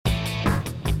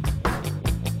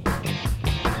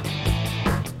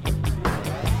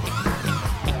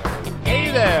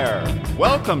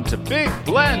Welcome to Big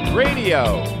Blend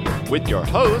Radio with your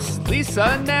hosts, Lisa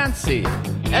and Nancy,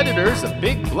 editors of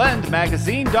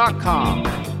BigBlendMagazine.com.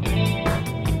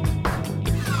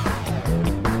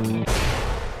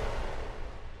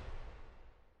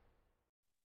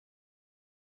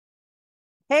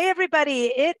 Hey, everybody.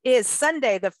 It is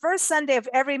Sunday, the first Sunday of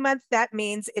every month. That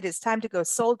means it is time to go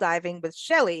soul diving with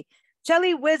Shelley.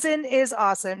 Shelley Whizin is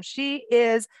awesome. She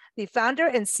is the founder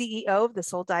and CEO of the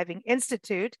Soul Diving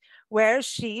Institute, where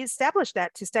she established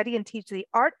that to study and teach the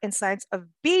art and science of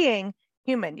being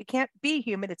human. You can't be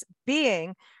human, it's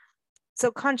being. So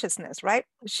consciousness, right?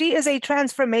 She is a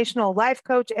transformational life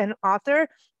coach and author.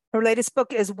 Her latest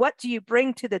book is What Do You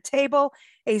Bring to the Table?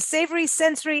 A savory,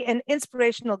 sensory, and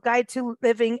inspirational guide to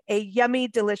living a yummy,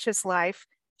 delicious life.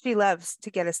 She loves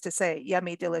to get us to say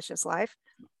yummy, delicious life.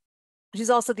 She's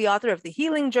also the author of The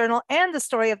Healing Journal and the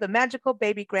story of the magical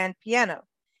baby grand piano.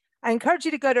 I encourage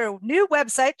you to go to her new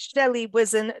website,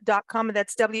 ShelleyWhizin.com, and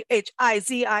that's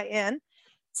WHIZIN.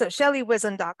 So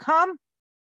ShelleyWhizin.com.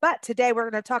 But today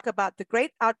we're going to talk about the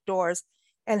great outdoors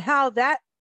and how that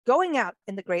going out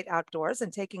in the great outdoors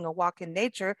and taking a walk in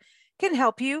nature can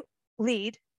help you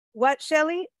lead what,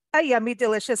 Shelley? A yummy,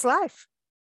 delicious life.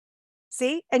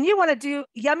 See? And you want to do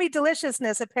yummy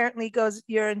deliciousness, apparently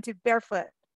you're into barefoot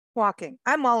walking.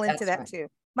 I'm all into that too.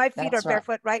 My feet are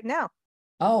barefoot right now.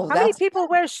 Oh, how many people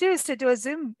wear shoes to do a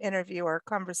Zoom interview or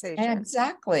conversation?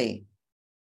 Exactly.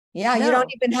 Yeah, no. You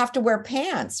don't even have to wear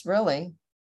pants, really.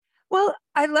 Well,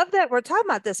 I love that we're talking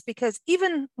about this because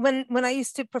even when I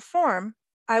used to perform,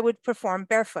 I would perform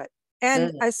barefoot.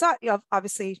 And I saw,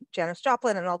 obviously, Janis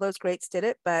Joplin and all those greats did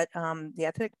it, but the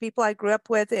ethnic people I grew up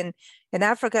with in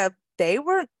Africa, they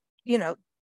weren't,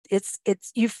 it's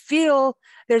you feel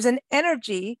there's an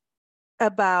energy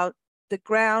about the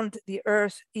ground, the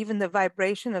earth, even the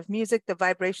vibration of music, the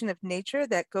vibration of nature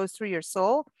that goes through your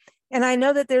soul. And I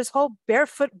know that there's whole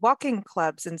barefoot walking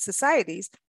clubs and societies,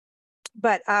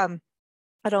 but I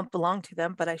don't belong to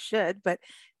them, but I should. But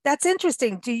that's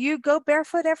interesting. Do you go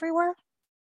barefoot everywhere?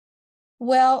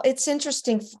 Well, it's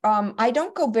interesting. I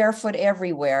don't go barefoot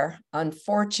everywhere,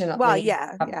 unfortunately. Well,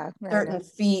 yeah. Certain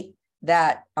feet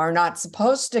that are not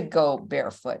supposed to go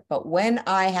barefoot. But when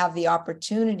I have the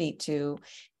opportunity to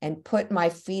and put my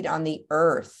feet on the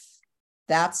earth,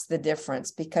 that's the difference,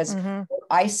 because we're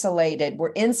isolated,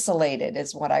 we're insulated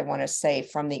is what I want to say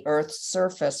from the earth's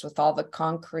surface with all the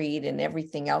concrete and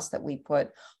everything else that we put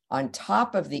on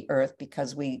top of the earth,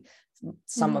 because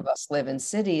some of us live in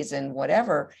cities and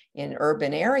whatever, in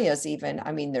urban areas even.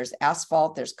 I mean, there's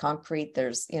asphalt, there's concrete,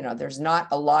 there's not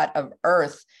a lot of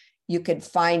earth. You could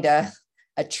find a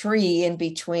tree in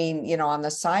between, on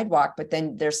the sidewalk, but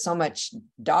then there's so much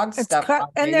dog stuff.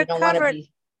 And they're covered.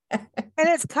 And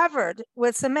it's covered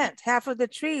with cement. Half of the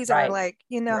trees are like,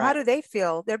 how do they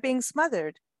feel? They're being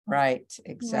smothered. Right.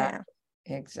 Exactly.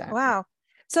 Yeah. Exactly. Wow.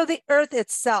 So the earth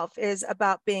itself is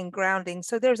about being grounding.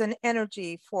 So there's an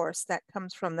energy force that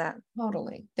comes from that.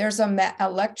 Totally. There's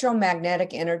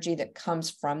electromagnetic energy that comes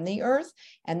from the earth,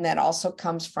 and that also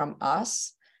comes from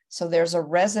us. So there's a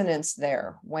resonance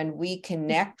there. When we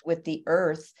connect with the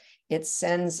earth, it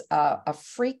sends a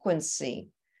frequency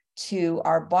to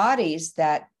our bodies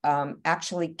that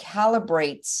actually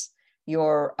calibrates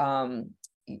your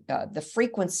the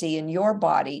frequency in your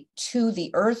body to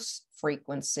the earth's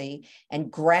frequency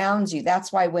and grounds you.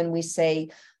 That's why when we say,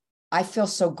 I feel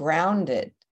so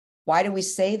grounded, why do we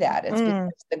say that? It's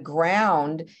because the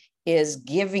ground is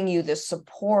giving you the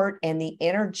support and the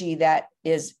energy that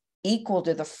is equal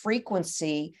to the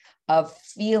frequency of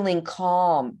feeling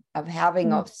calm, of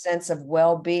having a sense of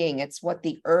well-being. It's what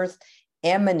the earth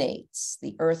emanates.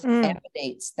 The earth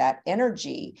emanates that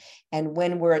energy. And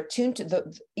when we're attuned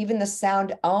to even the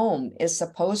sound Om is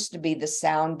supposed to be the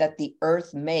sound that the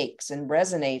earth makes and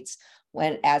resonates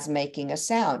as making a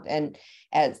sound. And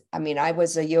I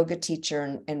was a yoga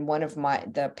teacher, and one of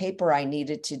the paper I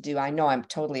needed to do, I know I'm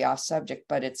totally off subject,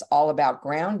 but it's all about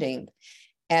grounding.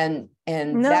 And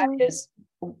that is,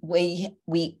 we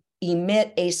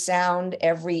emit a sound.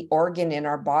 Every organ in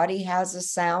our body has a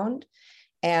sound,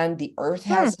 and the earth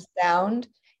has a sound.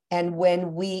 And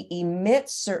when we emit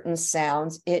certain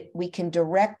sounds, we can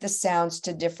direct the sounds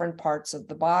to different parts of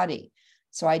the body.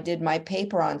 So I did my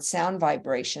paper on sound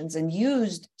vibrations and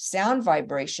used sound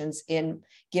vibrations in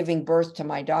giving birth to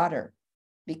my daughter,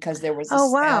 because there was a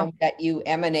sound that you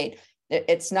emanate.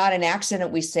 It's not an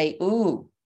accident we say, ooh,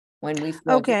 when we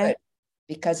feel good,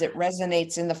 because it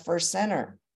resonates in the first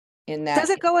center. In that, does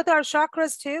it go with our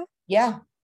chakras too? Yeah.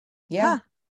 Yeah.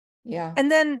 Yeah.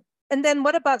 And then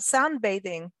what about sound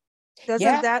bathing?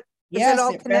 Doesn't that, is it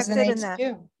all connected in that?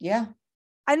 Too. Yeah.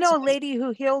 I know So, a lady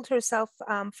who healed herself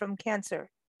from cancer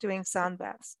doing sound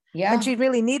baths. yeah. And she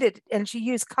really needed, and she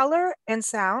used color and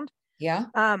sound. Yeah.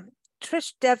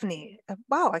 Trish Devney.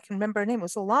 Wow, I can remember her name. It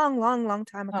was a long, long, long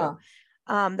time ago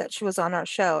that she was on our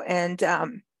show.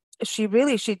 And she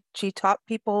really, she taught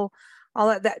people all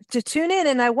of that to tune in.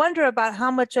 And I wonder about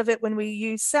how much of it when we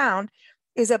use sound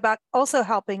is about also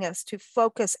helping us to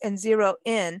focus and zero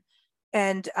in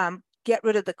and get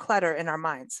rid of the clutter in our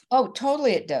minds. Oh,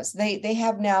 totally it does. They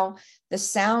have now the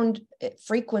sound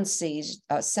frequencies,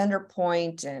 Center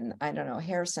Point, and I don't know,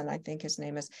 Harrison, I think his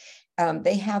name is.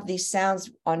 They have these sounds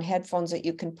on headphones that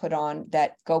you can put on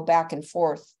that go back and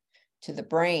forth to the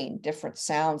brain, different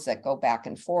sounds that go back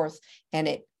and forth, and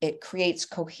it creates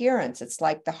coherence. It's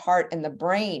like the heart and the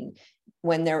brain,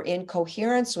 when they're in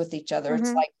coherence with each other,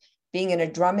 it's like being in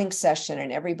a drumming session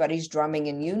and everybody's drumming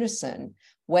in unison.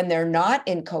 When they're not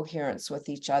in coherence with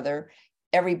each other,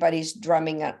 everybody's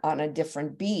drumming on a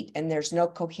different beat and there's no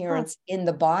coherence in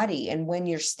the body. And when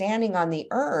you're standing on the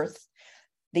earth,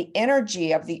 the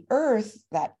energy of the earth,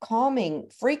 that calming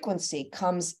frequency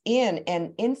comes in and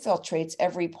infiltrates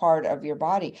every part of your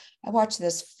body. I watched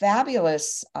this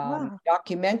fabulous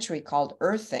documentary called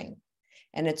Earthing,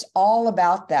 and it's all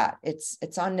about that. It's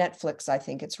on Netflix, I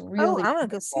think. It's really I want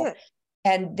to go see it.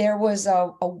 And there was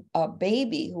a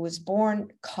baby who was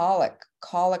born colic,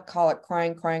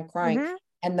 crying.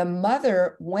 And the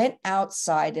mother went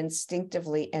outside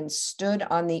instinctively and stood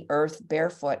on the earth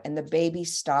barefoot, and the baby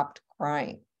stopped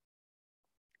crying.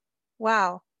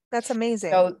 Wow, that's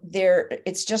amazing. So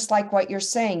it's just like what you're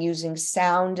saying, using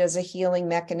sound as a healing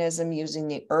mechanism, using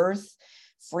the earth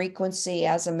frequency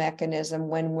as a mechanism.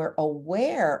 When we're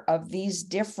aware of these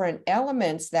different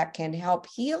elements that can help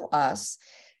heal us,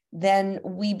 then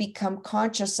we become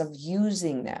conscious of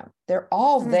using them. They're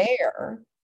all there,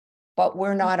 but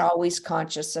we're not always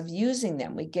conscious of using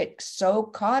them. We get so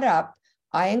caught up,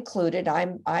 I included.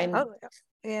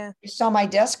 You saw my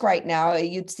desk right now,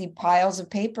 you'd see piles of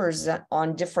papers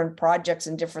on different projects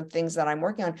and different things that I'm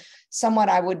working on, somewhat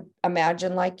I would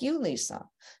imagine like you, Lisa.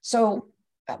 So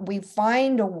we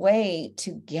find a way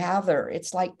to gather.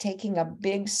 It's like taking a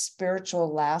big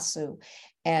spiritual lasso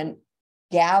and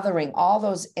gathering all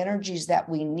those energies that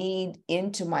we need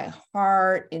into my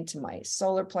heart, into my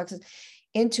solar plexus,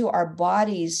 into our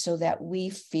bodies, so that we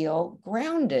feel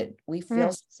grounded, we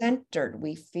feel centered,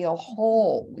 we feel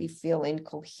whole, we feel in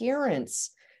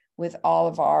coherence with all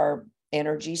of our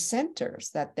energy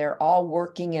centers, that they're all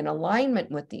working in alignment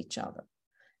with each other.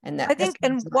 And that I think,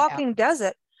 and walking does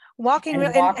it. Walking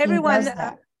and everyone,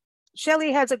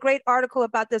 Shelley has a great article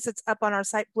about this. It's up on our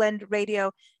site,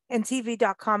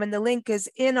 blendradioandtv.com, and the link is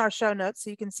in our show notes, so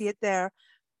you can see it there.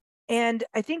 And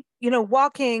I think,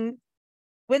 walking,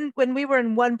 when we were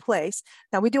in one place,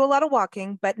 now we do a lot of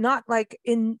walking, but not like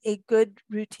in a good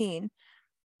routine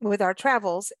with our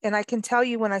travels. And I can tell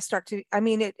you when I start to,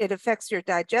 it affects your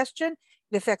digestion,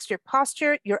 it affects your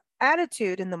posture, your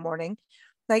attitude in the morning.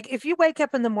 Like if you wake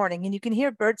up in the morning and you can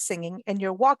hear birds singing and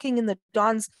you're walking in the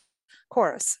dawn's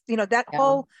chorus, that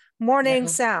whole morning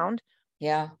sound,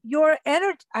 your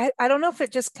energy, I don't know if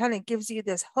it just kind of gives you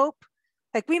this hope,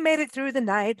 like we made it through the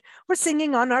night, we're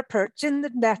singing on our perch in the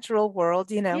natural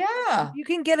world, you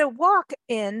can get a walk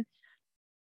in.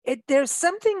 There's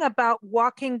something about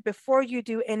walking before you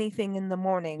do anything in the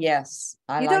morning. Yes.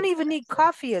 You don't even need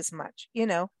coffee as much,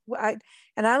 and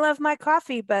I love my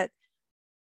coffee, but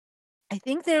I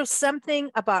think there's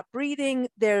something about breathing.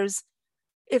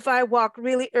 If I walk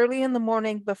really early in the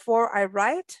morning before I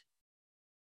write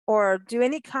or do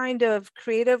any kind of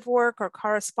creative work or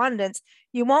correspondence,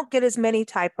 you won't get as many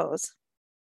typos.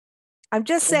 I'm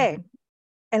just saying.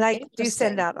 And I do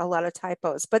send out a lot of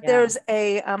typos, but there's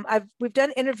we've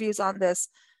done interviews on this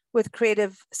with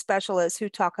creative specialists who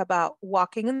talk about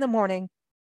walking in the morning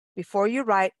before you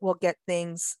write will get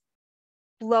things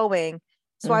flowing.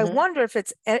 So I wonder if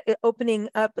it's opening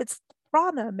up, it's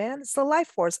prana, man, it's the life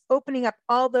force, opening up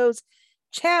all those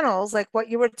channels, like what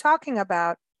you were talking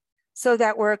about, so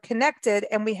that we're connected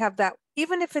and we have that,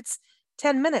 even if it's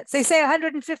 10 minutes, they say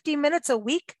 150 minutes a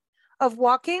week of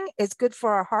walking is good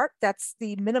for our heart. That's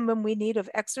the minimum we need of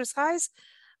exercise.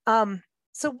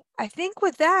 So I think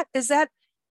with that,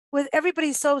 with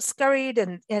everybody so scurried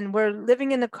and we're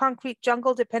living in a concrete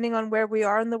jungle, depending on where we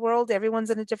are in the world,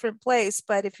 everyone's in a different place.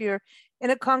 But if you're in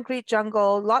a concrete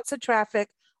jungle, lots of traffic,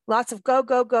 lots of go,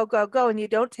 go, go, go, go, and you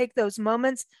don't take those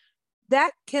moments,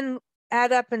 that can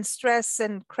add up in stress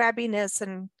and crabbiness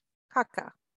and caca.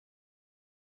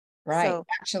 Right. So,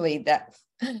 actually,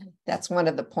 that's one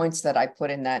of the points that I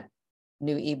put in that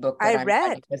new ebook I that I'm read.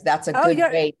 writing, because that's a Oh,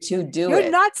 good way to do you're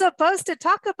it. not supposed to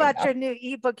talk about Yeah. your new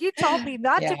ebook. You told me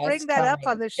not Yeah, to it's bring that up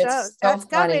on coming. the show. It's so That's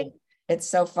funny. coming. It's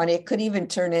so funny. It could even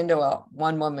turn into a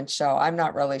one-woman show. I'm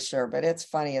not really sure, but it's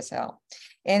funny as hell.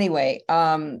 Anyway,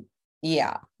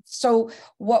 yeah. So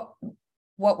what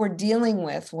we're dealing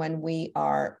with when we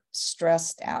are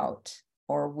stressed out,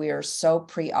 or we're so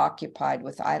preoccupied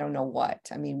with I don't know what.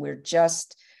 I mean, we're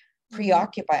just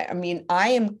preoccupied. I mean, I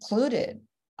am included.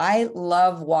 I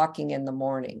love walking in the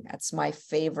morning. That's my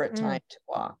favorite time to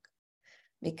walk.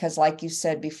 Because like you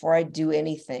said, before I do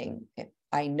anything,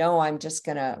 I know I'm just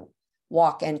going to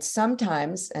walk. And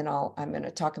sometimes, and I'm going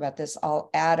to talk about this, I'll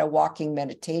add a walking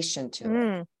meditation to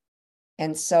it.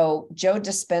 And so Joe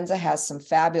Dispenza has some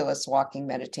fabulous walking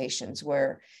meditations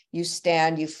where you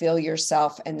stand, you feel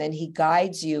yourself, and then he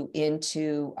guides you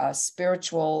into a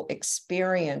spiritual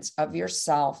experience of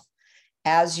yourself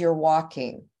as you're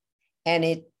walking. And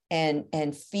it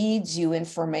and feeds you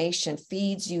information,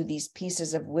 feeds you these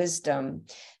pieces of wisdom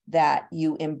that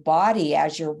you embody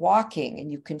as you're walking,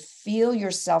 and you can feel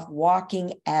yourself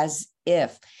walking as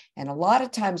if. And a lot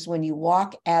of times when you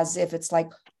walk as if, it's like,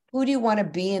 who do you want to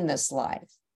be in this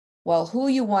life? Well, who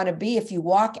you want to be, if you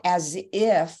walk as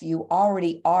if you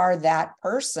already are that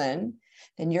person,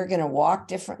 then you're going to walk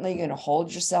differently. You're going to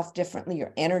hold yourself differently.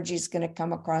 Your energy is going to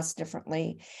come across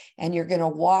differently. And you're going to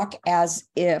walk as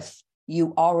if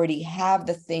you already have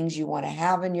the things you want to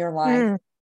have in your life.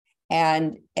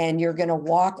 And you're going to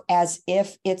walk as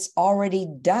if it's already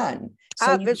done.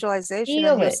 So visualization,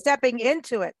 and you're stepping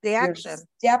into it, the action. You're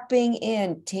stepping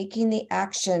in, taking the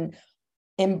action,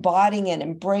 embodying it,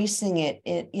 embracing it,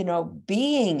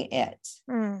 being it.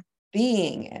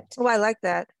 Being it. Oh, I like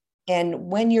that. And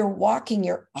when you're walking,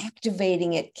 you're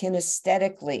activating it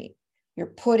kinesthetically. You're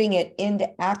putting it into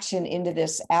action, into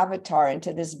this avatar,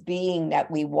 into this being that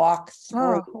we walk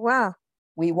through. Oh, wow.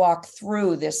 We walk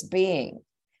through this being.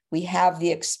 We have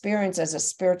the experience as a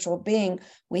spiritual being.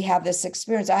 We have this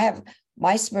experience.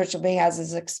 My spiritual being has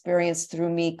this experience through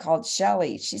me called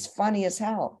Shelley. She's funny as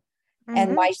hell.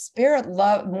 And my spirit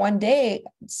one day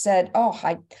said, oh,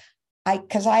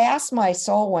 because I asked my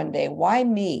soul one day, why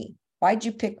me? Why'd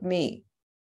you pick me?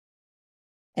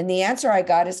 And the answer I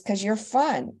got is because you're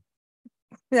fun.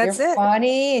 That's you're it.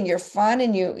 Funny, and you're fun,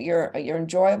 and you're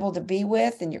enjoyable to be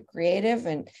with, and you're creative.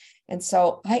 And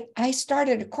so I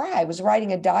started to cry. I was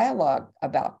writing a dialogue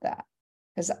about that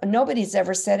because nobody's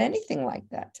ever said anything like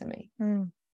that to me.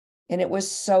 And it was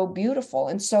so beautiful.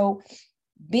 And so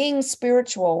being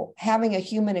spiritual, having a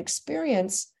human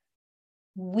experience,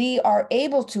 we are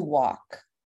able to walk.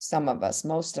 Some of us,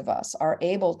 most of us, are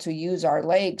able to use our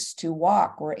legs to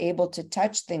walk. We're able to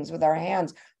touch things with our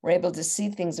hands. We're able to see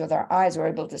things with our eyes. We're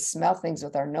able to smell things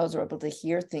with our nose. We're able to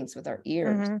hear things with our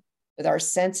ears, with our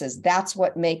senses. That's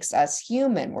what makes us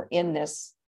human. We're in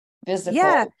this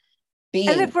physical being.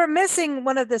 And if we're missing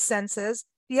one of the senses,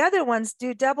 the other ones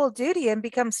do double duty and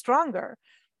become stronger,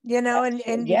 and you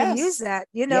can use that.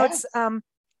 It's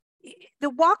the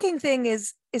walking thing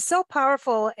is so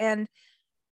powerful. And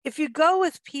if you go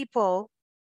with people,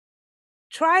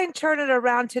 try and turn it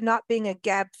around to not being a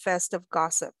gab fest of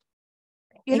gossip.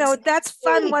 That's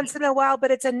fun once in a while,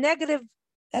 but it's a negative.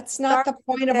 That's not the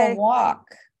point of a walk.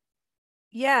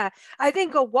 Yeah. I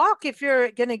think a walk, if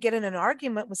you're going to get in an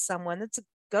argument with someone, that's a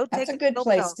good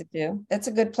place to do. That's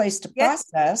a good place to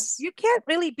process. You can't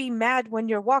really be mad when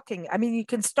you're walking. I mean, you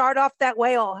can start off that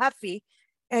way all huffy,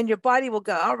 and your body will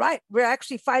go, all right, we're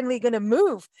actually finally going to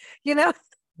move,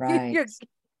 Right.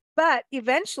 But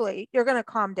eventually you're going to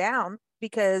calm down,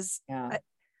 because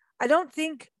I don't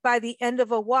think by the end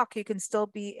of a walk you can still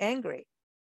be angry.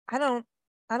 I don't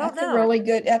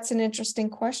know. That's an interesting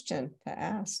question to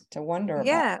ask, to wonder about.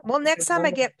 Yeah. Well, next time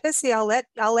I get pissy,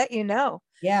 I'll let you know.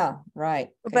 Yeah, right.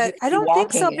 But I don't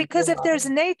think so, because if there's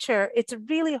nature, it's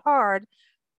really hard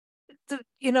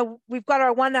to, we've got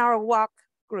our 1 hour walk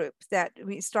group that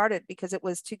we started because it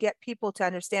was to get people to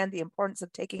understand the importance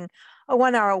of taking a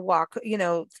 1 hour walk,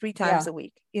 3 times a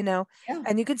week,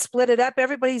 and you can split it up.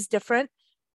 Everybody's different.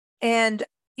 And,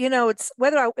 it's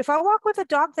if I walk with a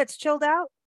dog that's chilled out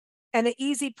and an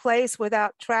easy place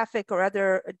without traffic or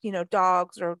other,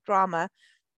 dogs or drama,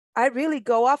 I really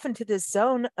go off into this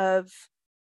zone of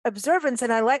observance.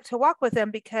 And I like to walk with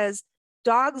them because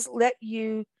dogs let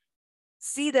you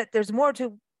see that there's more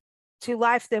to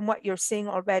life than what you're seeing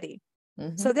already.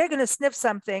 So they're going to sniff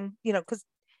something, because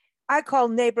I call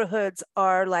neighborhoods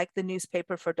are like the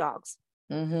newspaper for dogs.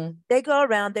 They go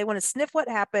around, they want to sniff what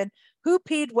happened, who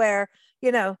peed where,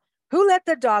 who let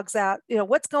the dogs out,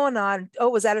 what's going on. Oh,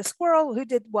 was that a squirrel? Who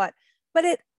did what?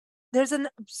 But there's an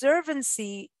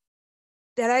observancy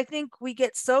that I think we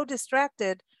get so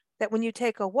distracted that when you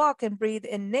take a walk and breathe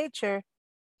in nature,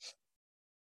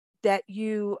 that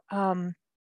you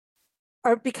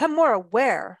or become more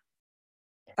aware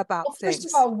about Well, first of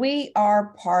things. all, we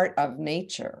are part of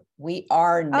nature. We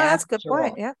are Oh, that's a good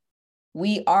point. natural. Yeah.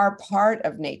 We are part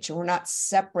of nature. We're not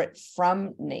separate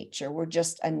from nature. We're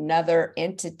just another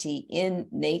entity in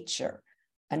nature,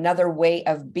 another way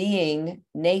of being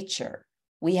nature.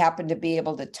 We happen to be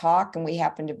able to talk, and we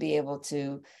happen to be able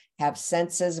to have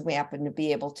senses. We happen to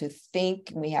be able to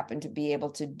think, and we happen to be able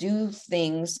to do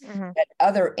things that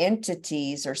other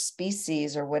entities or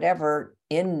species or whatever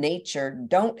in nature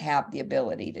don't have the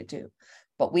ability to do.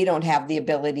 But we don't have the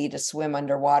ability to swim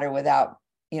underwater without,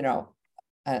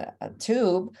 a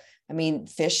tube. I mean,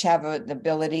 fish have the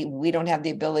ability. We don't have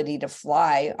the ability to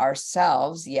fly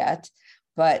ourselves yet,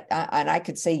 but and I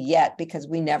could say yet because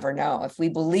we never know. If we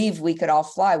believe we could all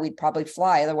fly, we'd probably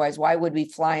fly. Otherwise, why would we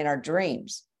fly in our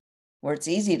dreams? Where it's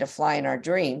easy to fly in our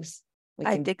dreams.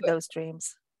 I dig those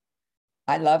dreams.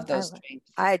 I love those dreams.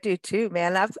 I do too,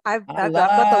 man. I've I got the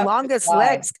love to longest fly.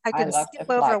 legs. I can love skip to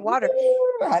fly. over water.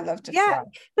 Woo! I love to Yeah,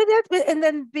 fly. and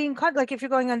then being caught, like if you're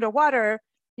going underwater,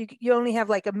 you only have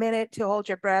like a minute to hold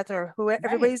your breath, or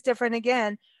everybody's different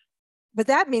again. But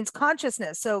that means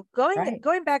consciousness. So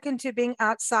going back into being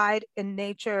outside in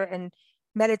nature and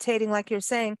meditating, like you're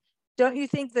saying, don't you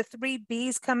think the 3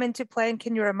 B's come into play? And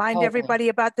can you remind everybody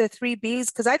about the 3 B's?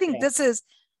 Because I think this is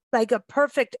like a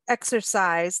perfect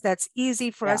exercise that's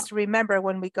easy for us to remember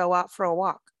when we go out for a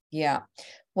walk. Yeah.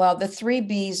 Well, the 3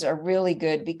 B's are really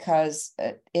good because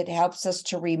it helps us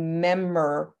to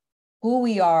remember who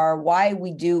we are, why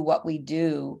we do what we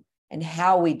do, and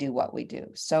how we do what we do.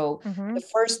 So the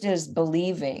first is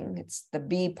believing. It's the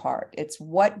B part. It's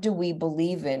what do we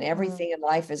believe in? Everything in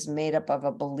life is made up of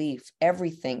a belief.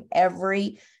 Everything,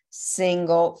 every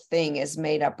single thing is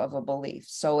made up of a belief.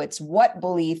 So it's what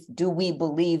belief do we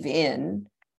believe in?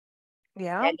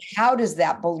 Yeah. And how does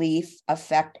that belief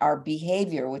affect our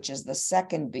behavior, which is the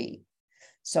second B?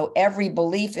 So every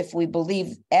belief, if we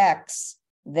believe X,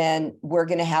 then we're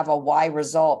going to have a Y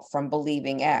result from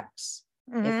believing X.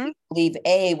 If we believe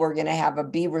A, we're going to have a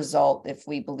B result if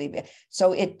we believe it.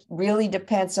 So it really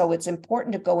depends. So it's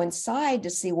important to go inside to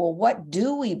see, well, what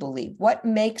do we believe? What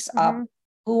makes up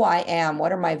who I am?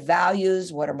 What are my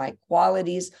values? What are my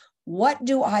qualities? What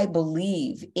do I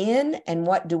believe in? And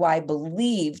what do I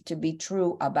believe to be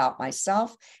true about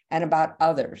myself and about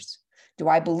others? Do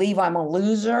I believe I'm a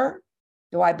loser?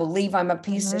 Do I believe I'm a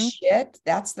piece of shit?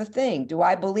 That's the thing. Do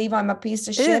I believe I'm a piece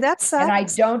of shit and I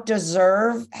don't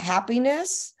deserve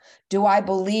happiness? Do I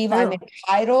believe I'm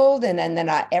entitled and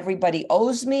then everybody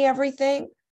owes me everything?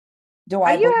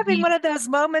 Are you having one of those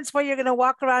moments where you're going to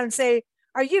walk around and say,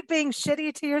 are you being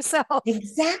shitty to yourself?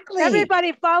 Exactly.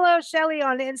 Everybody follow Shelley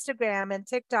on Instagram and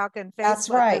TikTok and Facebook. That's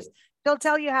right. She'll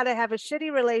tell you how to have a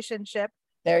shitty relationship.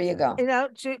 There you go.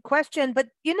 To question, but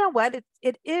you know what?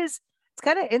 It's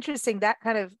kind of interesting, that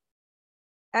kind of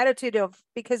attitude of,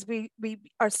 because we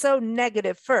are so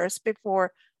negative first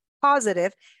before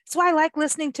positive. That's why I like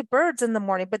listening to birds in the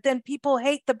morning, but then people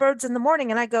hate the birds in the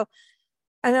morning. And I go,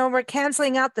 I know we're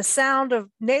canceling out the sound of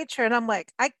nature. And I'm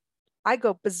like, I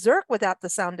go berserk without the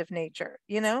sound of nature,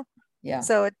 Yeah.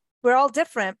 So we're all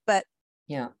different, but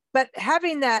yeah. But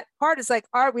having that part is like,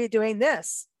 are we doing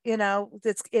this?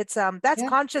 That's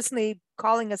consciously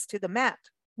calling us to the mat.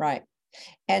 Right.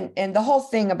 And the whole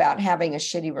thing about having a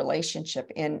shitty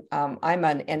relationship I'm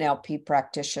an NLP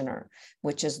practitioner,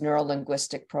 which is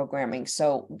neuro-linguistic programming.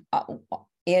 So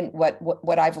in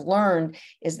what I've learned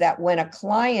is that when a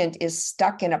client is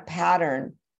stuck in a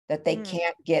pattern that they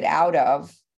can't get out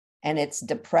of, and it's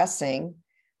depressing,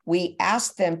 we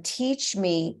ask them, teach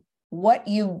me what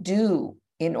you do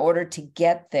in order to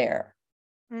get there.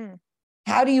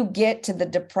 How do you get to the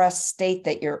depressed state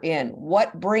that you're in?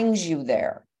 What brings you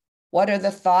there? What are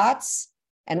the thoughts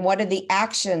and what are the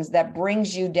actions that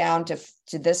brings you down to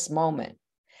this moment?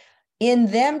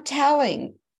 In them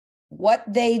telling what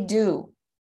they do,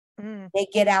 they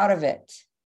get out of it.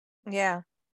 Yeah.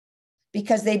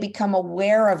 Because they become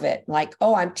aware of it. Like,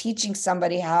 oh, I'm teaching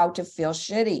somebody how to feel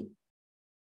shitty.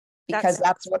 Because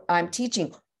that's what I'm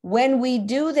teaching. When we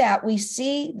do that, we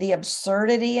see the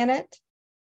absurdity in it.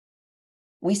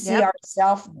 We see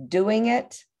ourselves doing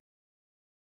it.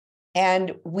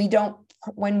 And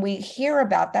when we hear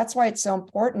about, that's why it's so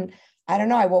important. I don't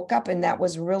know, I woke up and that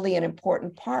was really an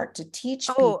important part to teach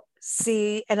people.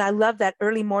 See, and I love that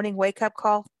early morning wake up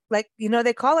call. Like,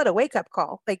 they call it a wake up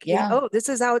call. Like, this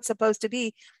is how it's supposed to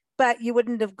be. But you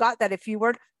wouldn't have got that if you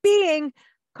weren't being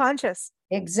conscious.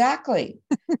 Exactly.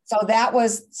 So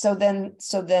then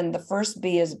the first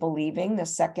B is believing, the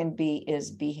second B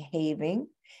is behaving,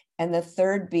 and the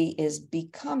third B is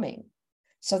becoming.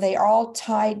 So they are all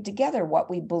tied together. What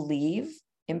we believe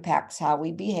impacts how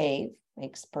we behave,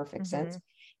 makes perfect sense.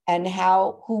 And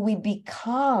who we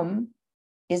become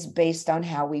is based on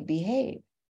how we behave.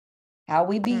 How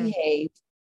we behave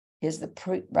is the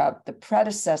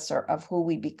predecessor of who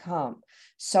we become.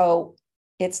 So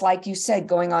it's like you said,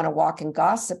 going on a walk and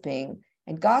gossiping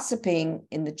in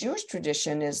the Jewish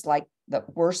tradition is like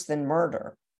worse than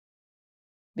murder,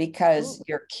 because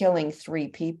you're killing three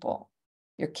people.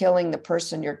 You're killing the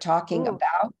person you're talking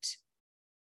about,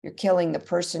 you're killing the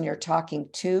person you're talking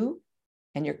to,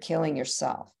 and you're killing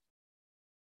yourself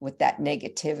with that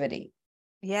negativity.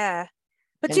 Yeah.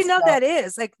 But And so, that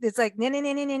is like, it's like, nah, nah,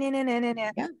 nah, nah, nah, nah, nah,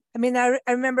 nah. yeah. I mean, I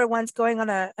remember once going on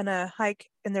a hike,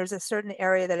 and there's a certain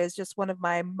area that is just one of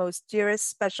my most dearest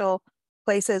special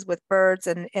places with birds.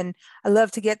 And I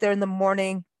love to get there in the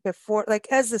morning before, like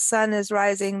as the sun is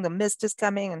rising, the mist is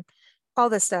coming and all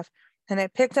this stuff. And I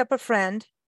picked up a friend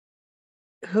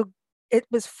who, it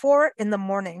was 4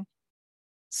 a.m,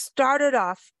 started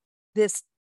off this.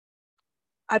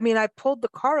 I mean, I pulled the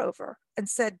car over and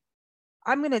said,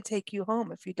 I'm going to take you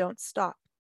home if you don't stop.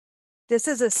 This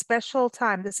is a special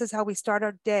time. This is how we start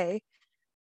our day.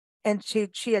 And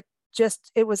she had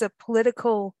just, it was a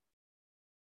political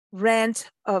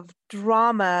rant of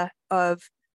drama of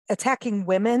attacking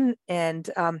women. And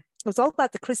it was all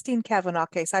about the Christine Kavanaugh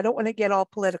case. I don't want to get all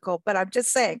political, but I'm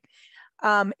just saying,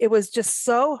 it was just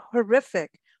so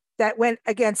horrific that went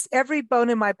against every bone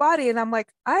in my body. And I'm like,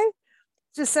 I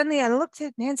looked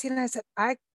at Nancy and I said,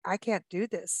 I can't do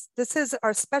this. This is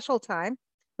our special time.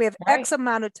 We have X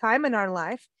amount of time in our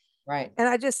life. Right. And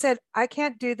I just said, I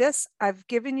can't do this. I've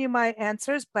given you my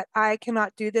answers, but I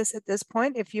cannot do this at this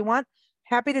point. If you want,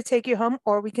 happy to take you home,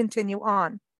 or we continue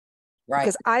on. Right.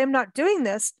 Because I am not doing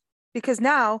this, because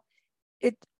now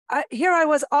here I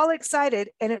was all excited,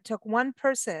 and it took one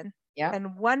person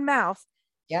and one mouth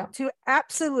to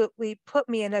absolutely put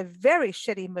me in a very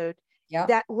shitty mood.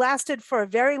 That lasted for a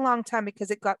very long time, because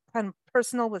it got kind of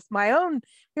personal with my own.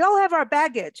 We all have our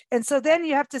baggage. And so then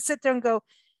you have to sit there and go,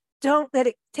 don't let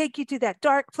it take you to that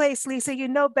dark place, Lisa. You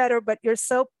know better, but you're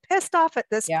so pissed off at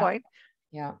this point.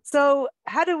 Yeah. So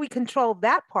how do we control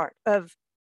that part of,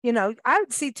 I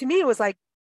would see, to me, it was like,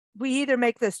 we either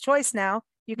make this choice now.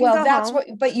 You can go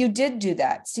home. But you did do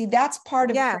that. See, that's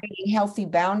part of creating healthy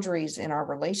boundaries in our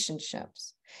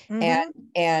relationships.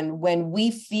 And when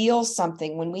we feel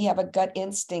something, when we have a gut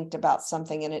instinct about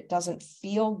something and it doesn't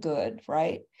feel good,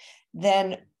 right?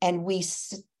 And we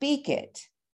speak it.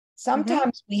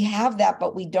 Sometimes we have that,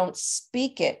 but we don't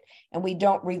speak it, and we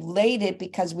don't relate it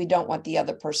because we don't want the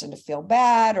other person to feel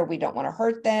bad, or we don't want to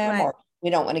hurt them, or we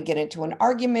don't want to get into an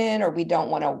argument, or we don't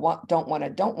want to,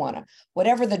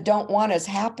 whatever the don't want us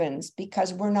happens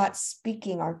because we're not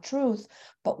speaking our truth.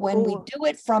 But when we do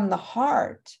it from the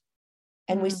heart,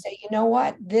 and we say, you know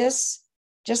what, this,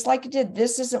 just like you did,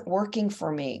 this isn't working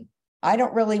for me. I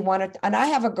don't really want to. And I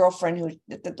have a girlfriend who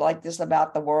did like this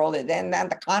about the world and then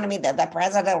the economy, the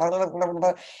president.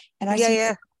 And I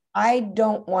say, I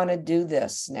don't want to do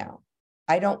this now.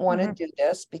 I don't want to do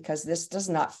this because this does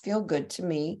not feel good to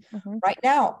me right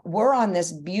now. We're on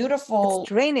this beautiful,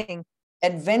 draining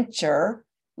adventure.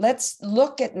 Let's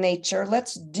look at nature.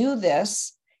 Let's do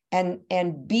this and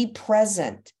be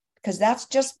present, because that's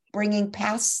just bringing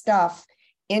past stuff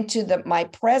into my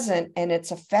present, and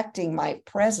it's affecting my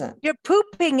present. You're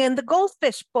pooping in the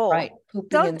goldfish bowl. Right.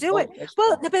 Don't do it.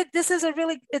 Well, but this is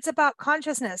it's about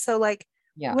consciousness. So like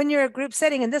when you're a group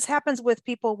setting, and this happens with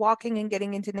people walking and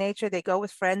getting into nature, they go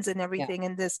with friends and everything.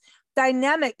 And this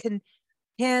dynamic can,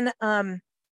 and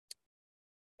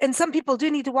some people do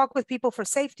need to walk with people for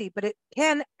safety, but it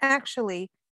can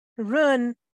actually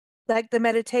ruin like the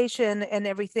meditation and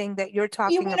everything that you're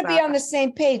talking about. You want to be on the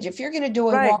same page. If you're going to do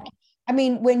a walk, I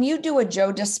mean, when you do a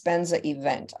Joe Dispenza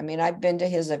event, I mean, I've been to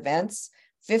his events,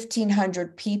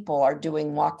 1,500 people are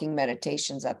doing walking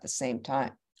meditations at the same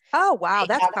time. Oh, wow.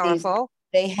 That's powerful.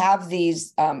 They have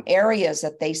these areas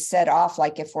that they set off,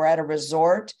 like if we're at a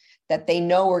resort, that they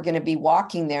know we're going to be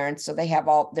walking there. And so they have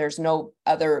there's no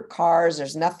other cars,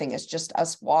 there's nothing. It's just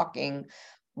us walking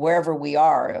wherever we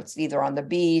are. It's either on the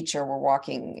beach or we're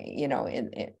walking,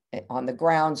 on the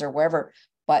grounds or wherever,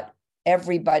 but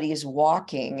everybody is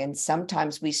walking. And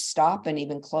sometimes we stop and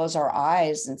even close our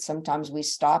eyes. And sometimes we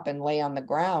stop and lay on the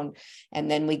ground, and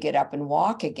then we get up and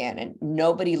walk again, and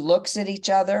nobody looks at each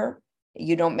other.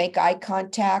 You don't make eye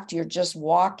contact. You're just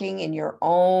walking in your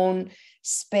own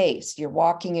space. You're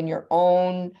walking in your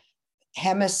own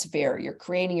hemisphere. You're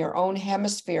creating your own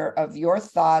hemisphere of your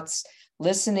thoughts,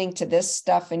 listening to this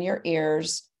stuff in your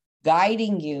ears,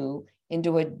 guiding you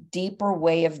into a deeper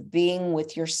way of being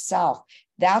with yourself.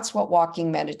 That's what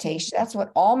walking meditation, that's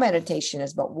what all meditation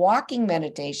is. But walking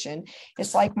meditation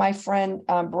is like my friend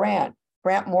Brant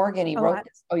Morgan. He wrote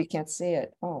this. Oh, you can't see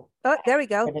it. Oh, there we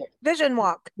go. Vision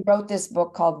Walk. He wrote this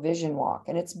book called Vision Walk,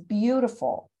 and it's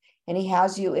beautiful. And he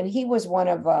has you, and he was one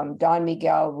of Don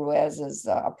Miguel Ruiz's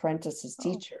apprentices,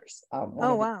 teachers.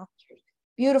 Wow. Teachers.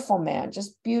 Beautiful man,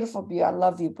 just beautiful. I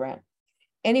love you, Brent.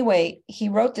 Anyway, he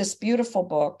wrote this beautiful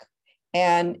book,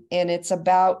 and it's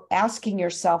about asking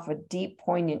yourself a deep,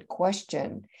 poignant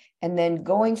question, and then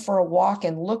going for a walk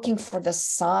and looking for the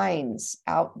signs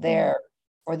out there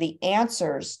or the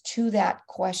answers to that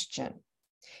question.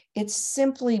 It's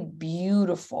simply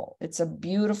beautiful. It's a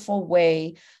beautiful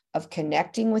way of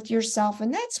connecting with yourself.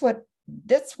 And that's what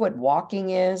walking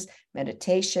is,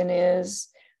 meditation is,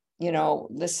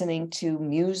 listening to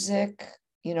music,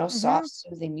 soft,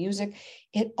 soothing music.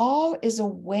 It all is a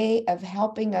way of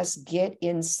helping us get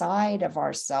inside of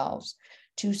ourselves,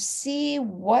 to see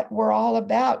what we're all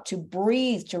about, to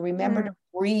breathe, to remember to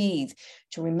breathe,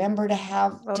 to remember to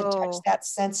to touch that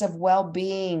sense of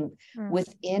well-being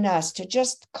within us, to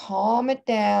just calm it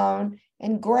down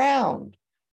and ground.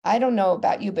 I don't know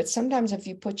about you, but sometimes if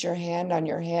you put your hand on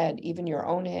your head, even your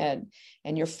own head,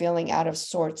 and you're feeling out of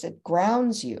sorts, it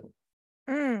grounds you.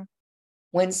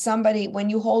 When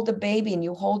you hold a baby and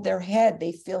you hold their head,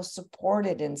 they feel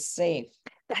supported and safe.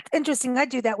 That's interesting. I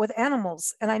do that with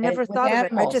animals, and I never thought of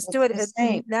it. I just do it as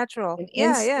natural. An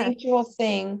instinctual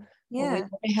thing. We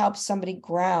want to help somebody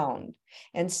ground.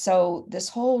 And so this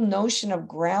whole notion of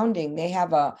grounding, they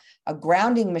have a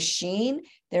grounding machine.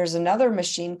 There's another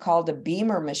machine called a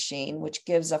beamer machine, which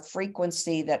gives a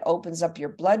frequency that opens up your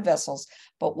blood vessels.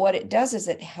 But what it does is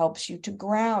it helps you to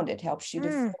ground. It helps you to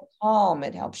feel calm.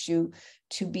 It helps you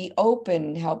to be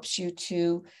open, helps you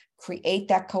to create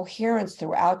that coherence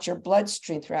throughout your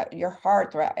bloodstream, throughout your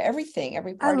heart, throughout everything,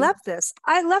 every part.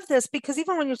 I love this because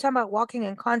even when you're talking about walking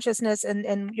in consciousness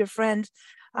and your friend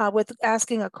with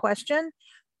asking a question,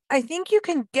 I think you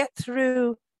can get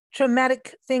through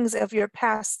traumatic things of your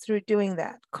past through doing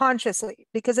that consciously,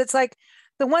 because it's like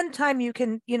the one time you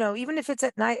can, even if it's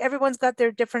at night, everyone's got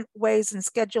their different ways and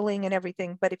scheduling and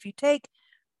everything. But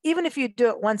even if you do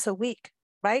it once a week,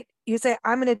 right? You say,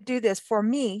 I'm going to do this for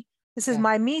me. This is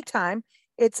my me time.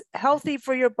 It's healthy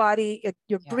for your body.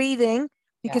 You're breathing,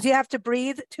 because you have to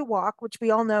breathe to walk, which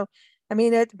we all know. I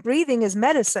mean, breathing is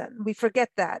medicine. We forget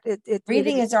that.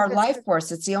 Breathing is our life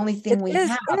force. It's the only thing we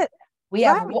have. We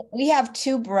have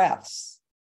two breaths,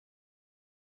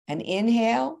 an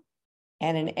inhale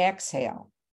and an exhale.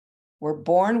 We're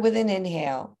born with an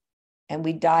inhale and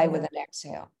we die with an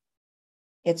exhale.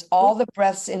 It's all the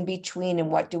breaths in between,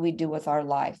 and what do we do with our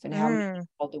life, and how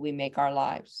meaningful do we make our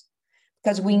lives?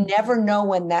 Because we never know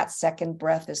when that second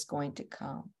breath is going to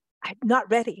come. I'm not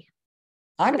ready.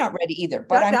 I'm not ready either,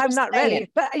 but I'm not ready.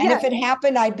 But, and if it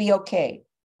happened, I'd be okay.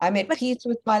 I'm at peace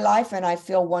with my life, and I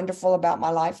feel wonderful about my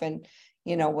life, and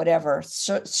whatever.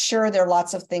 Sure, there are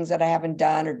lots of things that I haven't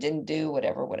done or didn't do,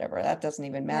 whatever. That doesn't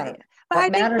even matter. But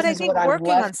I think working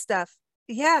on stuff.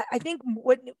 Yeah, I think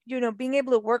being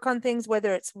able to work on things,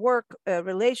 whether it's work, a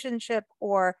relationship,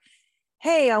 or,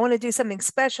 hey, I want to do something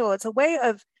special. It's a way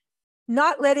of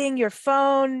not letting your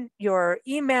phone, your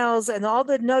emails, and all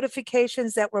the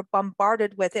notifications that we're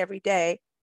bombarded with every day,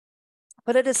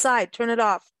 put it aside, turn it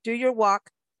off, do your walk,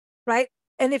 right?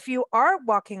 And if you are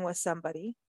walking with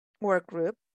somebody or a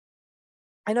group,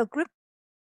 I know group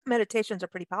meditations are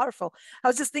pretty powerful. I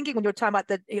was just thinking when you were talking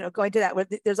about going to that, where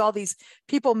there's all these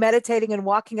people meditating and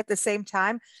walking at the same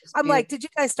time. I'm like, did you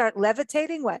guys start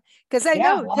levitating? What? Because I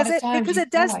know because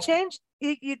it does change.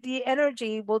 The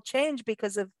energy will change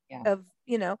because of the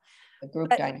group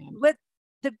dynamic.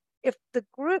 If the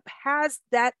group has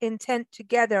that intent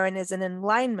together and is in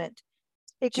alignment,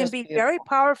 it can be very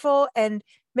powerful. And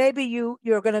maybe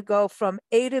you're going to go from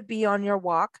A to B on your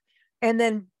walk, and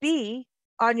then B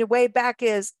on your way back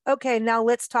is, okay, now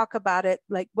let's talk about it.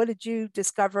 Like, what did you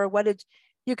discover?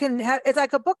 You can have, it's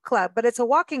like a book club, but it's a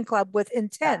walking club with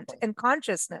intent and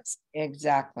consciousness.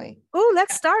 Exactly. Oh,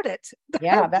 let's start it.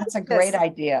 Yeah, that's a great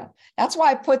idea. That's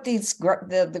why I put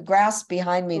the grass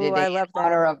behind me today in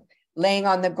honor of laying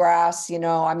on the grass.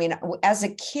 I mean, as a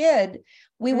kid,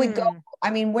 we would go,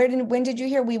 when did you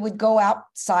hear we would go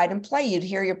outside and play? You'd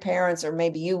hear your parents, or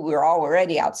maybe you were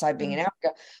already outside being in Africa,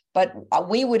 but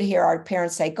we would hear our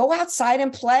parents say, go outside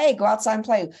and play, go outside and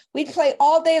play. We'd play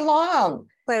all day long.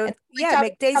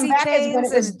 Make daisy chains. When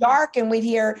it was dark, and we'd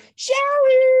hear,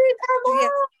 Shelley, come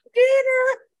on,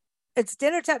 dinner. It's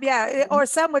dinner time. Yeah. Or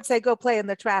some would say go play in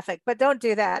the traffic, but don't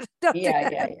do that. Don't do Yeah,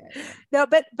 that. yeah. No,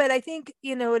 but I think,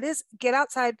 it is get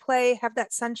outside, play, have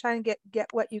that sunshine, get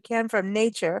what you can from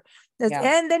nature. Yeah.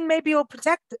 And then maybe you'll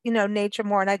protect, nature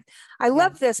more. And I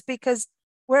love this because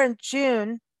we're in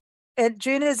June, and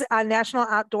June is National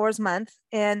Outdoors Month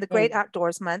and the Great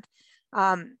Outdoors Month.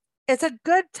 It's a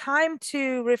good time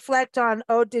to reflect on,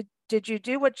 did you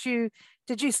do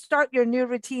did you start your new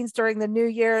routines during the new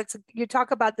year? You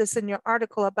talk about this in your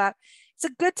article about, it's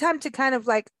a good time to kind of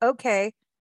like, okay,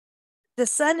 the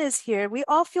sun is here. We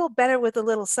all feel better with a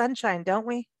little sunshine, don't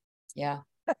we? Yeah.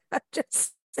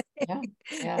 Just saying,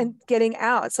 Yeah. and getting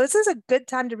out. So this is a good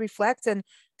time to reflect and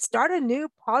start a new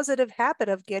positive habit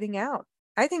of getting out.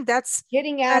 I think that's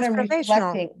getting out and transformational.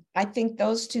 reflecting. I think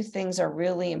those two things are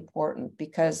really important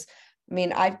because, I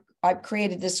mean, I've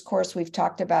created this course, we've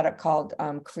talked about it, called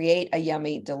Create a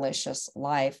Yummy, Delicious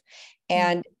Life.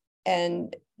 And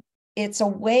it's a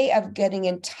way of getting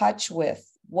in touch with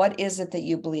what is it that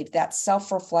you believe, that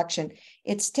self-reflection.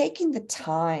 It's taking the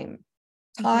time.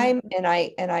 And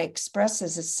I express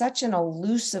this as such an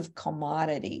elusive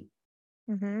commodity.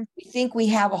 We think we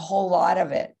have a whole lot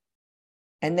of it.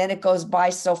 And then it goes by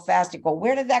so fast. You go,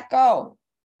 where did that go?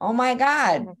 Oh my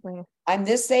God. I'm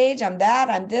this age, I'm that,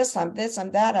 I'm this, I'm this,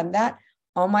 I'm that, I'm that.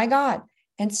 Oh my God.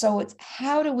 And so it's,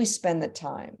 how do we spend the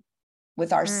time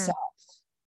with ourselves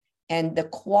and the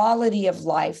quality of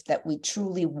life that we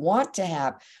truly want to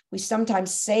have? We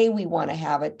sometimes say we want to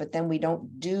have it, but then we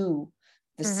don't do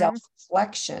the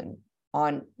self-reflection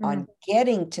on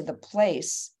getting to the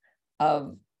place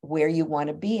of where you want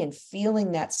to be and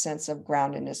feeling that sense of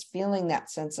groundedness, feeling that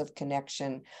sense of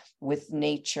connection with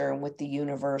nature and with the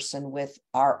universe and with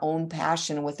our own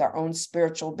passion and with our own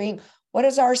spiritual being. What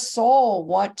does our soul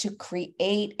want to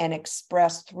create and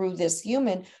express through this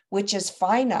human, which is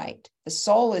finite? The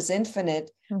soul is infinite,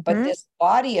 but this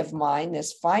body of mine,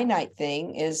 this finite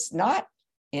thing, is not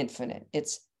infinite.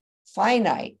 It's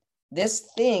finite. This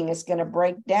thing is going to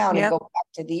break down and go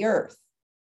back to the earth,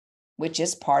 which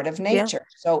is part of nature.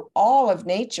 So all of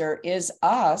nature is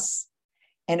us,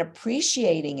 and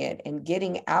appreciating it and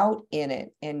getting out in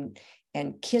it and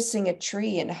kissing a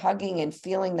tree and hugging and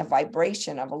feeling the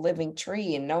vibration of a living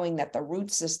tree and knowing that the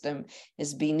root system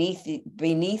is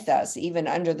beneath us, even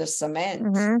under the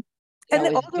cement. And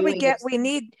the older we get, we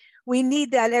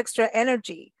need that extra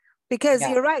energy, because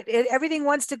you're right. Everything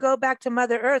wants to go back to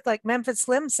Mother Earth, like Memphis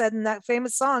Slim said in that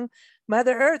famous song,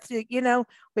 Mother Earth.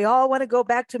 We all want to go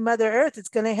back to Mother Earth. It's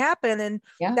going to happen. And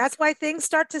that's why things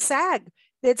start to sag.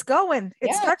 It's going.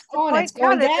 It starts to point it's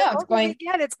going down. It's going.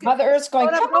 Mother Earth's going,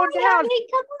 come on, down. Honey,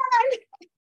 come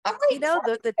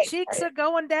on. The cheeks are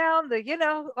going down.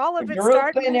 All of it's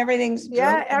starting. And everything's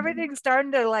drooping. Everything's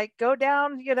starting to like go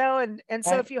down. And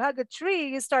so if you hug a tree,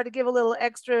 you start to give a little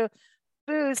extra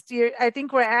boost. I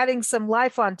think we're adding some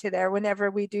life onto there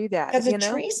whenever we do that. Because a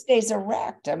tree stays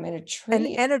erect. I mean, a tree and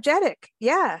energetic.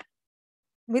 Yeah,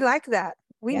 we like that.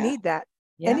 We need that.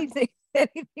 Anything to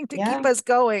keep us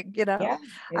going. Exactly.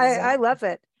 I love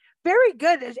it. Very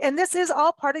good. And this is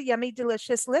all part of Yummy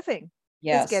Delicious Living.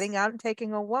 Yes, is getting out and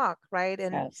taking a walk, right?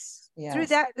 And through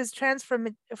that is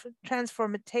transformation.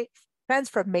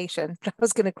 I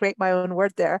was going to create my own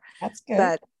word there. That's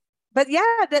good. But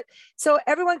so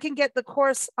everyone can get the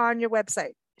course on your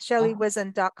website,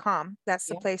 ShelleyWhizin.com. That's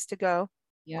the place to go.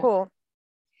 Yeah. Cool.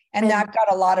 And I've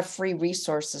got a lot of free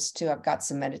resources too. I've got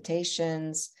some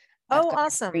meditations. I've got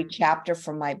awesome. a free chapter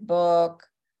from my book.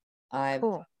 I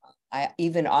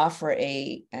even offer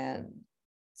a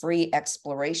free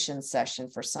exploration session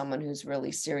for someone who's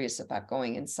really serious about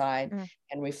going inside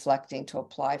and reflecting, to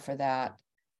apply for that.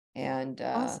 And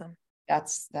awesome.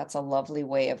 That's a lovely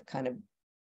way of kind of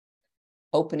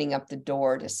opening up the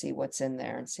door to see what's in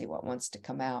there and see what wants to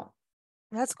come out.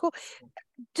 That's cool.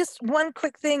 Just one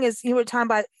quick thing is, you were talking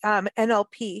about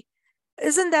NLP.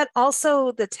 Isn't that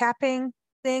also the tapping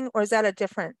thing, or is that a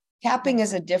different? Tapping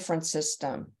is a different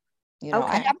system.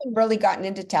 I haven't really gotten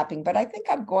into tapping, but I think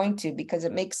I'm going to, because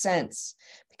it makes sense.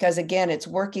 Because again, it's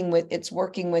working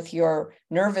with your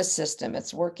nervous system.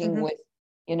 It's working with,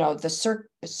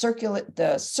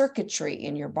 the circuitry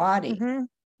in your body.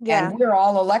 And we're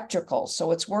all electrical. So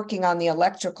it's working on the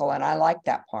electrical. And I like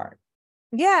that part.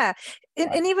 Yeah.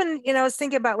 And even, I was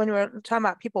thinking about when we were talking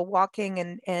about people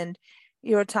walking and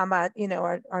you were talking about,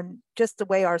 our just the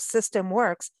way our system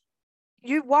works.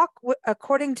 You walk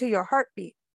according to your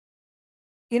heartbeat.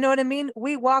 You know what I mean?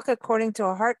 We walk according to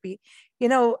a heartbeat.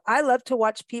 I love to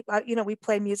watch people, we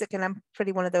play music, and I'm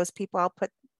pretty one of those people.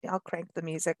 I'll crank the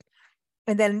music.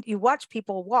 And then you watch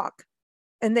people walk,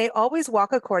 and they always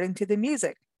walk according to the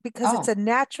music, because it's a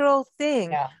natural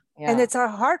thing. And it's our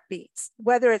heartbeats,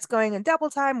 whether it's going in double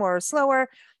time or slower.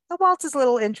 The waltz is a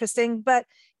little interesting, but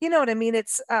you know what I mean?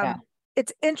 It's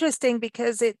interesting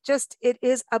because it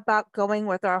is about going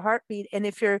with our heartbeat. And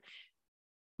if you're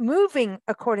moving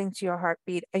according to your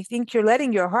heartbeat, I think you're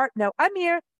letting your heart know, I'm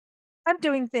here, I'm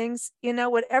doing things,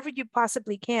 whatever you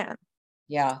possibly can.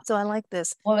 Yeah. So I like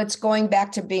this. Well, it's going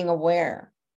back to being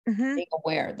aware. Mm-hmm. Being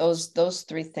aware. Those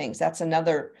three things. That's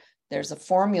another. There's a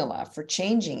formula for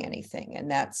changing anything, and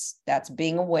that's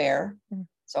being aware. Mm-hmm.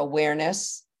 So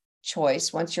awareness,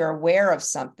 choice. Once you're aware of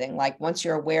something, like once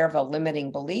you're aware of a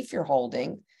limiting belief you're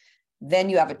holding, then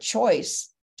you have a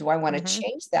choice. Do I want to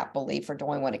change that belief, or do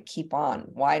I want to keep on?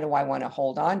 Why do I want to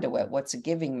hold on to it? What's it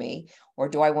giving me? Or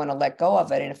do I want to let go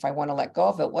of it? And if I want to let go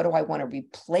of it, what do I want to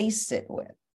replace it with?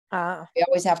 We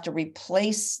always have to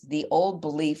replace the old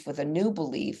belief with a new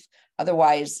belief.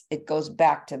 Otherwise, it goes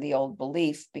back to the old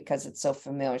belief because it's so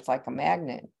familiar. It's like a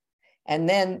magnet. And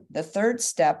then the third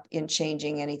step in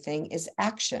changing anything is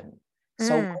action.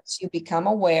 So once you become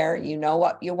aware, you know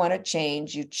what you want to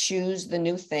change, you choose the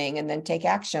new thing and then take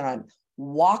action on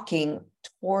walking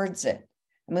towards it.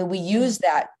 I mean, we use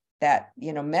that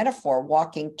metaphor,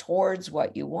 walking towards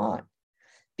what you want.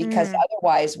 Because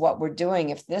otherwise, what we're doing,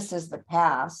 if this is the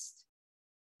past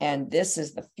and this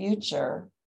is the future,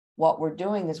 what we're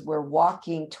doing is we're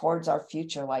walking towards our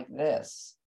future like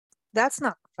this. That's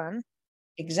not fun.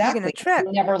 Exactly.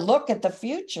 We never look at the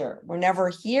future. We're never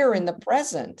here in the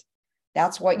present.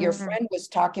 That's what your friend was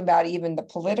talking about. Even the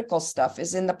political stuff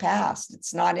is in the past.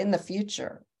 It's not in the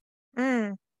future.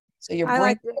 So you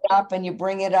bring it up and you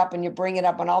bring it up and you bring it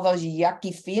up, and all those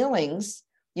yucky feelings.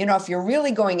 If you're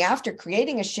really going after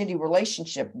creating a shitty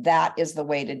relationship, that is the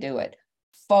way to do it.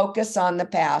 Focus on the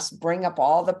past, bring up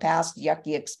all the past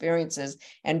yucky experiences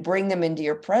and bring them into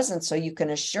your present so you can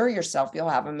assure yourself you'll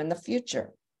have them in the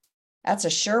future. That's a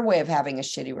sure way of having a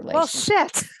shitty relationship. Well,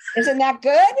 shit. Isn't that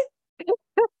good?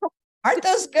 Aren't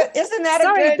those good? Isn't that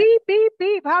Sorry, a good? beep, beep,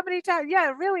 beep. How many times?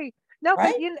 Yeah, really. No,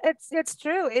 right? But it's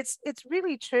true. It's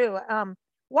really true.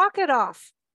 Walk it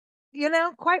off.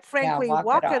 Quite frankly,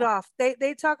 walk it off.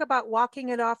 They talk about walking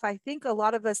it off. I think a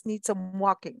lot of us need some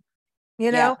walking.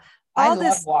 All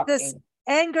this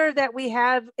anger that we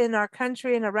have in our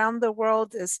country and around the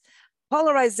world is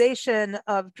polarization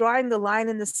of drawing the line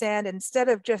in the sand instead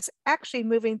of just actually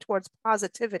moving towards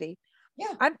positivity.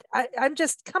 Yeah, I'm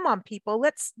just, come on, people.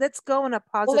 Let's go in a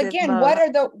positive. Well, again,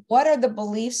 mode. what are the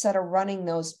beliefs that are running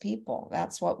those people?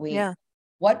 That's what we. Yeah.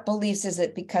 What beliefs is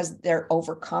it? Because they're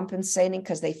overcompensating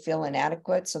because they feel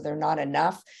inadequate, so they're not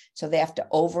enough, so they have to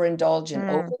overindulge and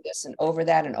over this and over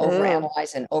that and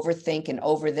overanalyze and overthink and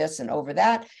over this and over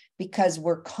that because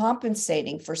we're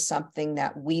compensating for something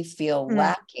that we feel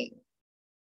lacking.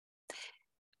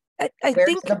 I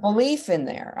think the belief in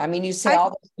there. I mean, you say all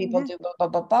those people do blah, blah,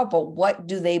 blah, blah, but what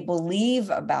do they believe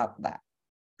about that?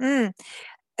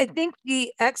 I think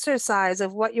the exercise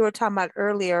of what you were talking about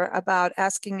earlier about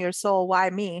asking your soul, why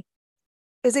me,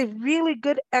 is a really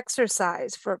good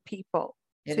exercise for people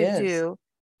do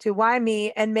to why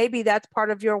me. And maybe that's part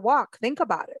of your walk. Think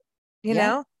about it. You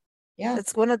know? Yeah.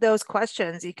 It's one of those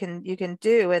questions you can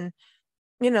do. And,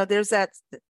 there's that,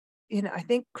 I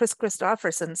think Chris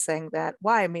Christopherson saying that,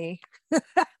 why me?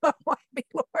 Why me,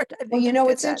 Lord? Well,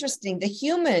 it's interesting. The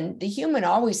human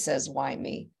always says, why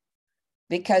me?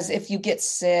 Because if you get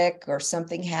sick or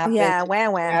something happens,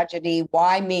 tragedy,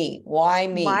 why me? Why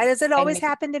me? Why does it always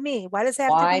happen to me? Why does it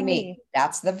have to be me?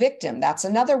 That's the victim. That's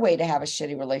another way to have a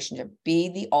shitty relationship. Be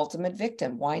the ultimate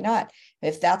victim. Why not?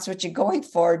 If that's what you're going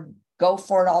for, go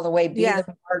for it all the way. Be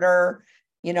the martyr,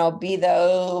 be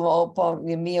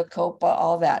the mea culpa,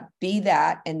 all that. Be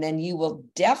that, and then you will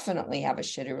definitely have a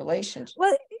shitty relationship.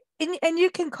 Well, and you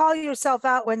can call yourself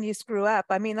out when you screw up.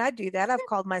 I mean, I do that. I've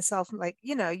called myself like,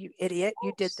 you idiot,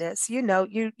 you did this, you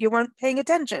weren't paying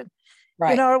attention,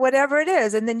 right? Or whatever it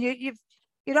is. And then you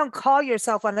don't call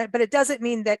yourself on it, but it doesn't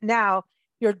mean that now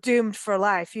you're doomed for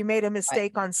life. You made a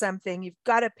mistake on something. You've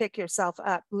got to pick yourself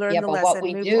up, learn the lesson, what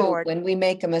we move do forward. When we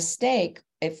make a mistake,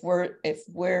 if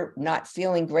we're not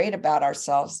feeling great about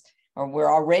ourselves, or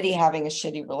we're already having a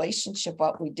shitty relationship,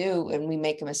 what we do when we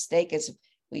make a mistake is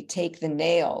we take the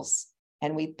nails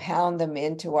and we pound them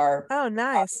into our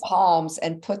palms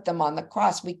and put them on the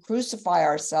cross. We crucify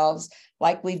ourselves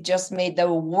like we've just made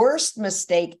the worst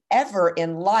mistake ever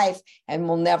in life and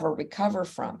we'll never recover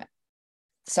from it.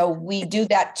 So we do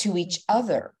that to each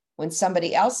other. When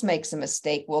somebody else makes a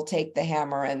mistake, we'll take the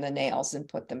hammer and the nails and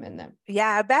put them in them.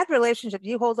 Yeah, a bad relationship,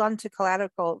 you hold on to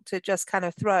collateral to just kind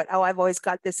of throw it. Oh, I've always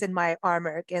got this in my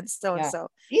armor against so-and-so.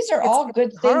 These are all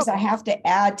good things I have to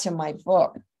add to my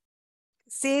book.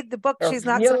 See, the book she's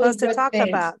not supposed to talk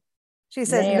about. She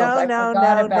says, Nails. no, I no,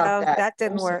 forgot no, about no, that. that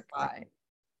didn't work. Crucify.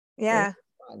 Yeah.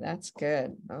 Crucify. That's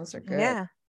good. Those are good. Yeah.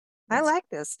 I like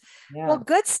this. Yeah. Well,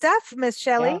 good stuff, Miss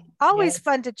Shelley. Yeah. Always Yeah.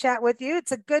 fun to chat with you.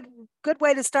 It's a good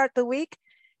way to start the week.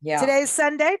 Yeah. Today's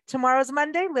Sunday, tomorrow's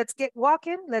Monday. Let's get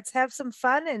walking. Let's have some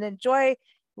fun and enjoy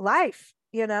life,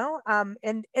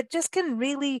 and it just can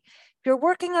really, if you're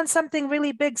working on something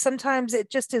really big, sometimes it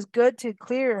just is good to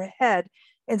clear your head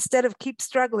instead of keep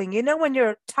struggling. When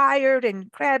you're tired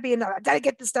and crabby and I gotta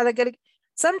get this done,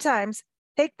 sometimes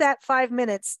take that 5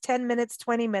 minutes, 10 minutes,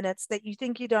 20 minutes that you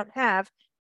think you don't have,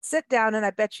 sit down, and I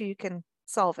bet you can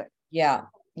solve it. Yeah.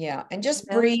 Yeah. And just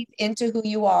breathe into who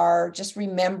you are. Just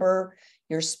remember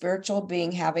you're a spiritual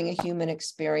being having a human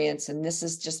experience. And this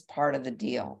is just part of the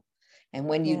deal. And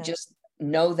when you just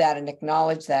know that and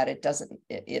acknowledge that,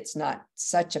 it's not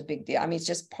such a big deal. I mean, it's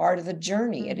just part of the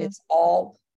journey. It is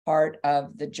all part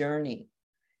of the journey.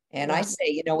 And I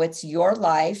say, it's your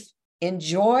life.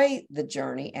 Enjoy the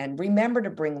journey and remember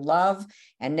to bring love.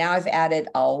 And now I've added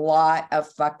a lot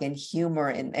of fucking humor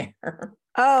in there.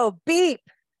 Oh, beep.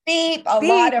 Beep. A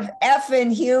lot of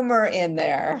effing humor in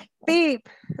there. Beep.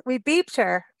 We beeped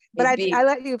her, but I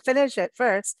let you finish it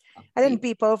first. I didn't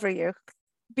beep over you.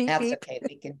 Beep, That's beep. okay.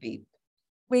 We can beep.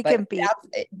 We can beep.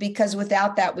 Because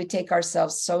without that, we take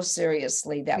ourselves so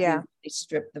seriously that we really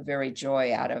strip the very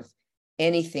joy out of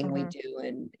anything we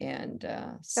do. And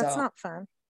so that's not fun.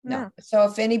 No. So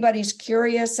if anybody's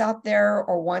curious out there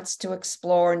or wants to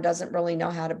explore and doesn't really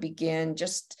know how to begin,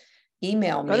 just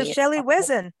email me. Go to Shelley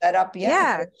Whizin. Set up.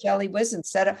 Yeah. Shelley Whizin.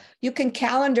 Set up. You can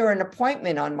calendar an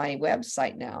appointment on my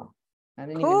website now. I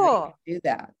didn't even know you could do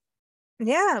that.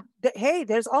 Yeah. Hey,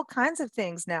 there's all kinds of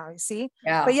things now, you see?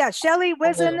 Yeah. But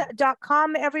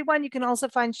ShelleyWhizin.com, everyone. You can also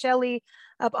find Shelley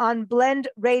up on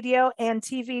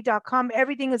blendradioandtv.com.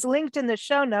 Everything is linked in the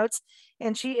show notes.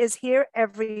 And she is here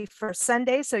every first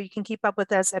Sunday. So you can keep up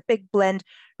with us at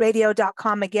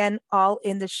bigblendradio.com. Again, all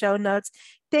in the show notes.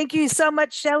 Thank you so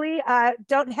much, Shelley.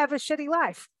 Don't have a shitty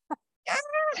life.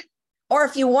 Or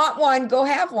if you want one, go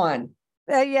have one.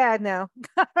 No.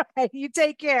 All right. You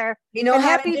take care. You know,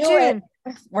 happy June.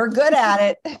 We're good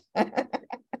at it.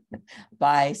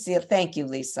 Bye. See you. Thank you,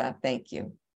 Lisa. Thank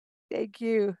you. Thank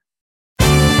you.